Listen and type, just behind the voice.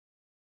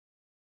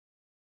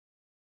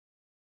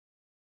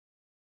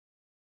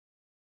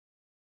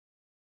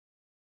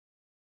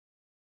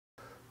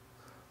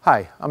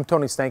Hi, I'm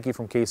Tony Stanky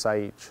from Case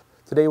IH.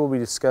 Today we'll be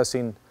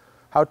discussing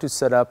how to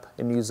set up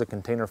and use the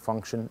container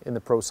function in the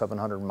Pro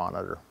 700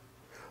 monitor.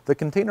 The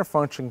container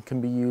function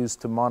can be used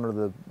to monitor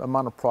the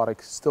amount of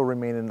product still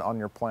remaining on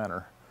your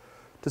planner.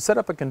 To set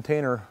up a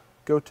container,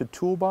 go to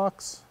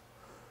Toolbox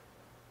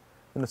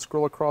and then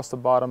scroll across the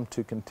bottom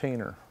to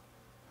Container.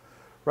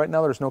 Right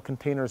now there's no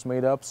containers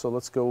made up, so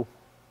let's go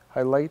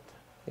highlight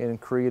and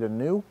create a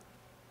new.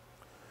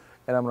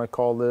 And I'm going to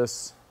call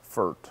this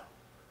FERT,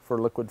 for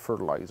liquid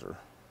fertilizer.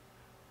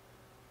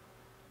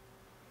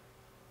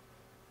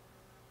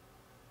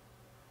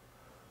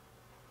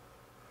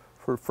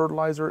 For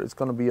fertilizer, it's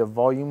going to be a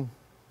volume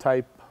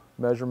type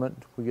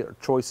measurement. We get our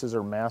choices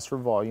are mass or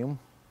volume.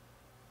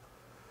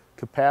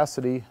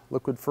 Capacity,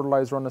 liquid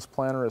fertilizer on this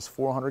planner is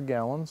 400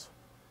 gallons.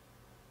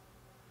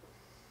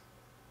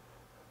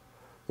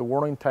 The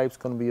warning type is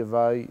going to be a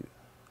value.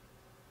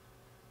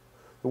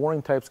 The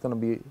warning type is going to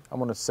be, I'm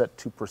going to set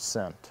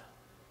 2%.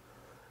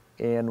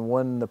 And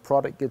when the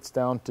product gets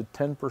down to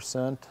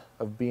 10%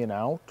 of being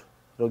out,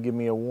 it'll give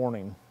me a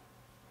warning.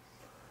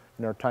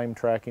 And our time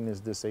tracking is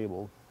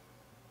disabled.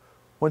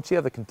 Once you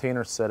have the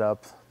container set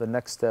up, the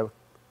next step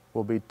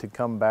will be to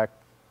come back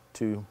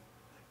to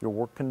your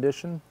work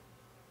condition,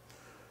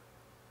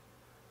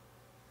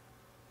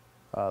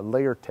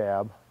 layer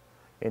tab,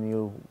 and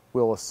you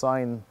will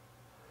assign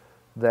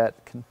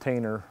that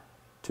container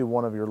to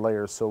one of your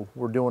layers. So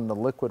we're doing the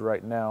liquid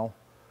right now.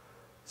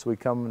 So we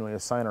come and we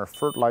assign our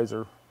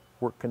fertilizer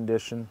work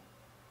condition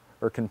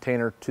or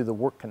container to the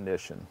work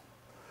condition.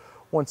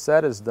 Once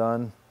that is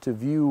done, to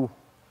view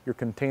your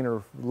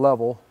container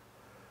level,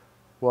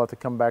 we'll have to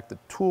come back to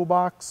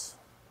Toolbox,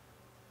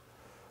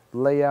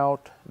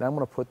 Layout, and I'm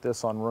going to put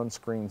this on Run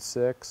Screen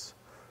 6.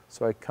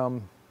 So I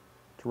come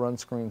to Run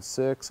Screen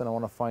 6 and I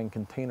want to find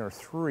Container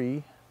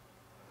 3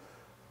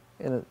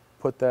 and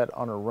put that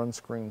on a Run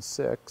Screen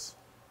 6.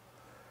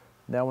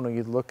 Now when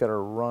we look at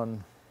our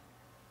Run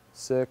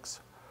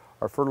 6,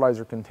 our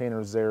fertilizer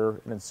container is there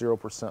and it's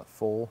 0%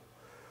 full.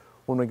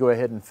 When we go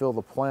ahead and fill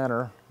the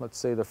planner, let's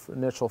say the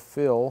initial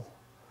fill,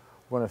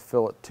 we're going to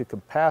fill it to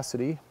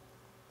capacity.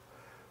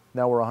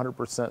 Now we're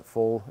 100%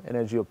 full, and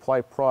as you apply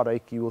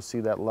product, you will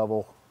see that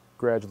level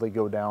gradually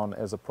go down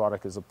as the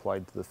product is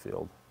applied to the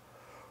field.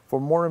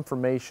 For more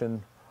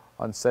information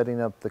on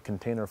setting up the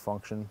container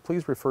function,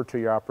 please refer to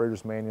your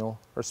operator's manual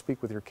or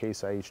speak with your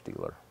Case IH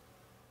dealer.